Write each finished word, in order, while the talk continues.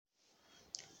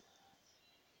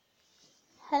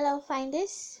Hello,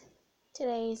 finders.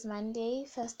 Today is Monday,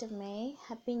 1st of May.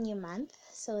 Happy new month.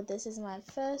 So, this is my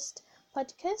first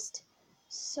podcast.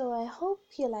 So, I hope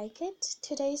you like it.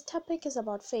 Today's topic is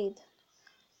about faith.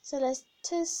 So, let's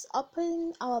just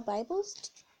open our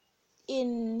Bibles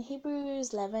in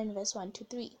Hebrews 11, verse 1 to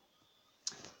 3.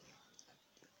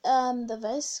 The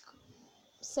verse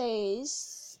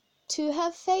says, "To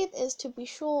have faith is to be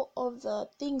sure of the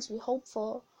things we hope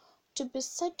for, to be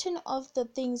certain of the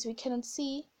things we cannot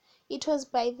see. It was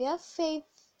by their faith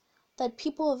that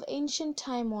people of ancient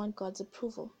time won God's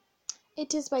approval.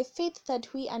 It is by faith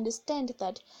that we understand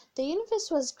that the universe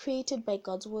was created by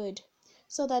God's word,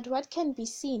 so that what can be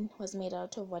seen was made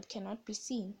out of what cannot be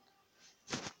seen."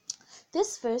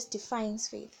 This verse defines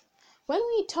faith. When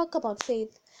we talk about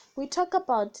faith, we talk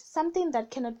about something that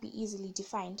cannot be easily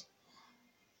defined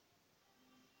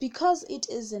because it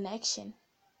is an action.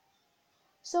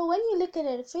 So when you look at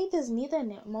it, faith is neither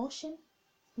an emotion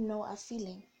nor a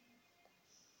feeling.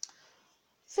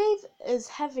 Faith is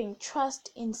having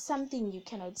trust in something you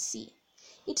cannot see.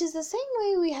 It is the same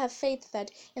way we have faith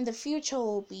that in the future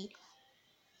will be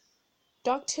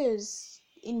doctors,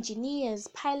 engineers,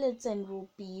 pilots, and will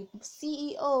be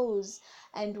CEOs,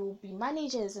 and will be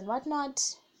managers and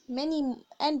whatnot, many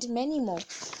more.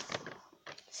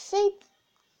 Faith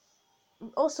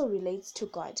also relates to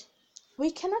God. We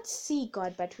cannot see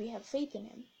God, but we have faith in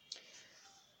Him.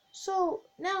 So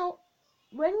now,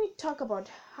 when we talk about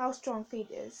how strong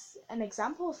faith is, an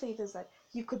example of faith is that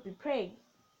you could be praying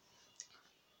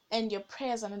and your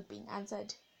prayers are not being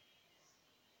answered.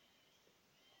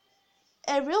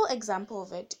 A real example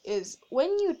of it is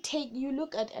when you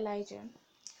look at Elijah.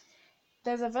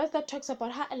 There's a verse that talks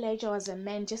about how Elijah was a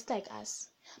man just like us,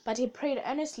 but he prayed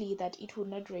earnestly that it would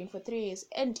not rain for 3 years,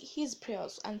 and his prayer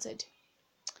was answered.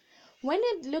 When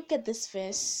we look at this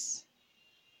verse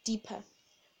deeper,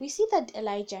 we see that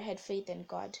Elijah had faith in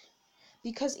God,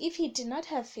 because if he did not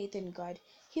have faith in God,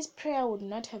 his prayer would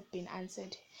not have been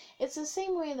answered. It's the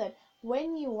same way that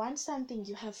when you want something,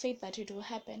 you have faith that it will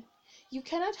happen. You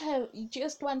cannot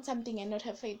just want something and not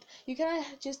have faith. You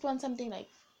cannot just want something like,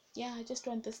 yeah, I just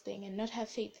want this thing and not have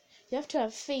faith. You have to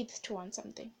have faith to want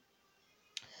something.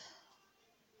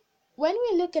 When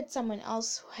we look at someone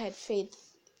else who had faith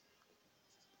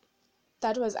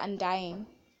that was undying,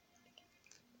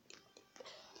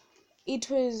 it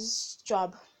was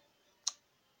Job.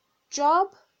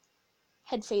 Job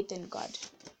had faith in God.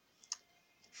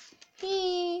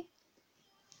 He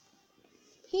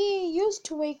used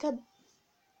to wake up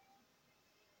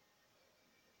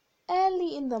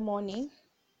early in the morning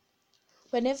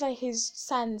whenever his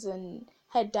sons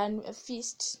had done a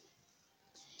feast.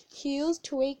 He used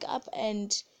to wake up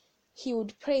and he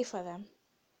would pray for them.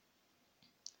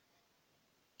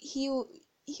 He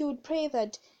would pray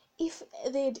that if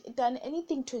they'd done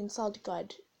anything to insult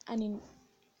God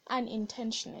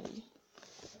unintentionally,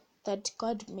 that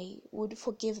God would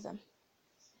forgive them.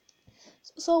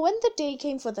 So when the day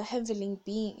came for the heavenly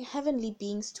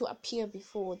beings to appear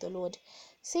before the Lord,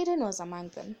 Satan was among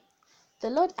them.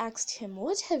 The Lord asked him,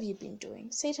 "What have you been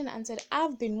doing?" Satan answered,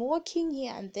 "I've been walking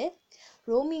here and there,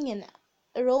 roaming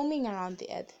around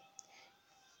the earth."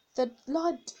 The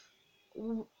Lord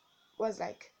was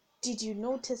like, "Did you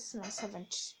notice my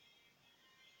servant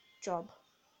Job?"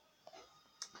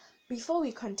 Before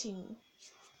we continue,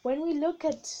 when we look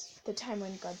at the time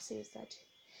when God says that,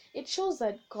 it shows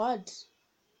that God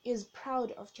is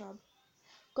proud of Job.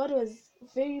 God was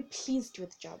very pleased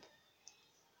with Job.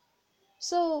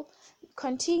 So,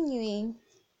 continuing,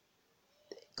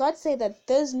 God said that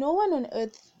there's no one on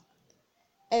earth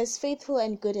as faithful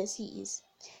and good as he is.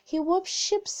 He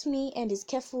worships me and is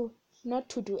careful not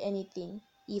to do anything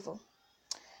evil.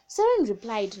 Satan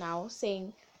replied now,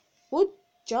 saying, "Would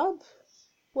Job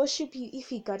worship you if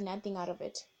he got nothing out of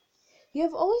it? You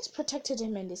have always protected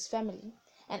him and his family,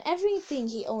 and everything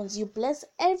he owns. You bless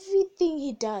everything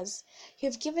he does. You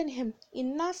have given him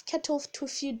enough cattle to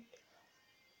feed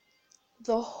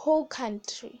the whole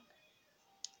country.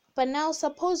 But now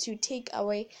suppose you take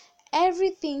away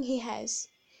everything he has.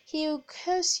 He will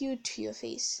curse you to your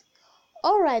face."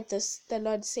 "All right," the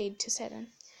Lord said to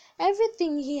Satan.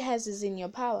 "Everything he has is in your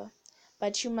power,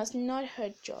 but you must not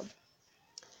hurt Job."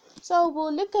 So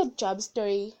we'll look at Job's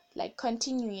story, like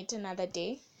continuing it another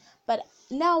day. But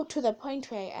now to the point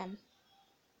where I am.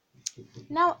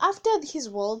 Now after his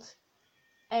wealth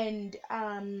and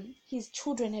his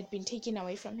children had been taken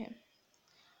away from him,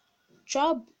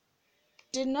 Job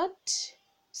did not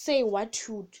say what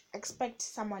you would expect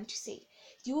someone to say.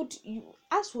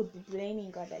 Us would be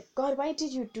blaming God, like, "God, why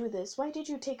did you do this? Why did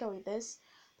you take away this?"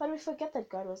 But we forget that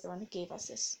God was the one who gave us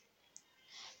this.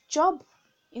 Job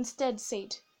instead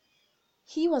said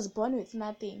he was born with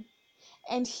nothing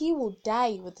and he will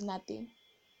die with nothing.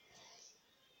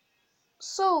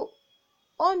 So,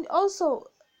 also,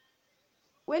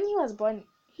 when he was born,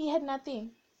 he had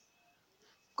nothing.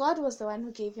 God was the one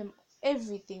who gave him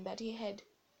everything that he had.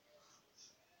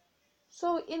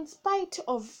 So, in spite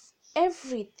of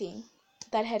everything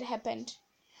that had happened,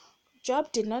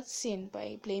 Job did not sin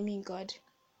by blaming God.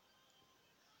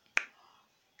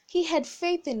 He had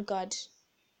faith in God.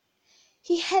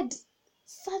 He had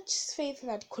such faith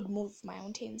that could move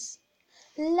mountains.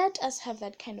 Let us have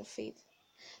that kind of faith.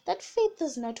 That faith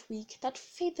is not weak. That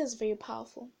faith is very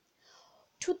powerful.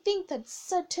 To think that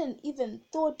Satan even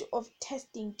thought of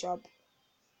testing Job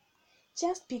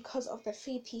just because of the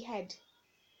faith he had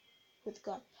with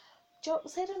God.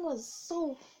 Satan was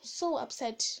so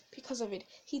upset because of it.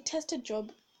 He tested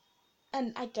Job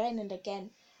and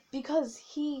again because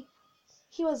he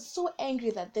was so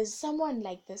angry that there's someone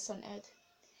like this on earth.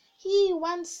 He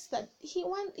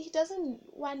doesn't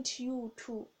want you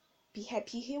to be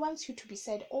happy. He wants you to be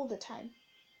sad all the time.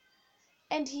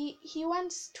 And he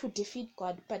wants to defeat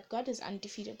God, but God is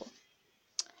undefeatable.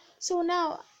 So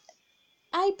now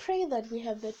I pray that we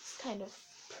have that kind of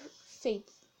faith,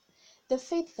 the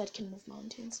faith that can move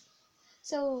mountains.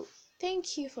 So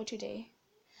thank you for today.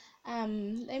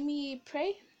 Let me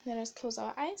pray. Let us close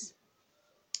our eyes.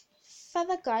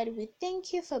 Father God, we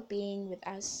thank you for being with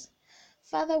us.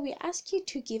 Father, we ask you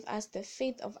to give us the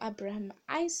faith of Abraham,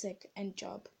 Isaac, and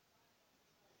Job,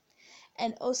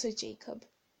 and also Jacob.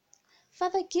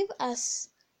 Father, give us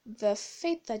the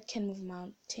faith that can move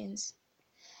mountains,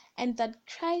 and that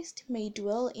Christ may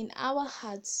dwell in our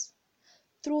hearts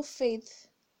through faith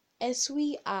as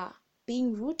we are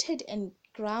being rooted and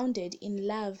grounded in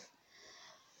love.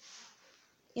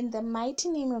 In the mighty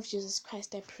name of Jesus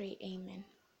Christ, I pray, amen.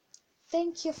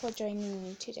 Thank you for joining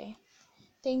me today.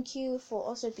 Thank you for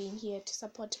also being here to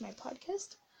support my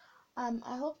podcast.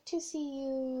 I hope to see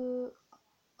you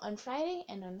on Friday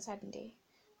and on Sunday.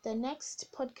 The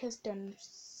next podcast on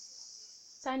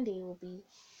Sunday will be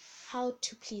how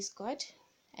to please God.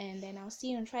 And then I'll see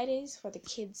you on Fridays for the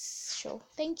kids show.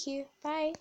 Thank you. Bye.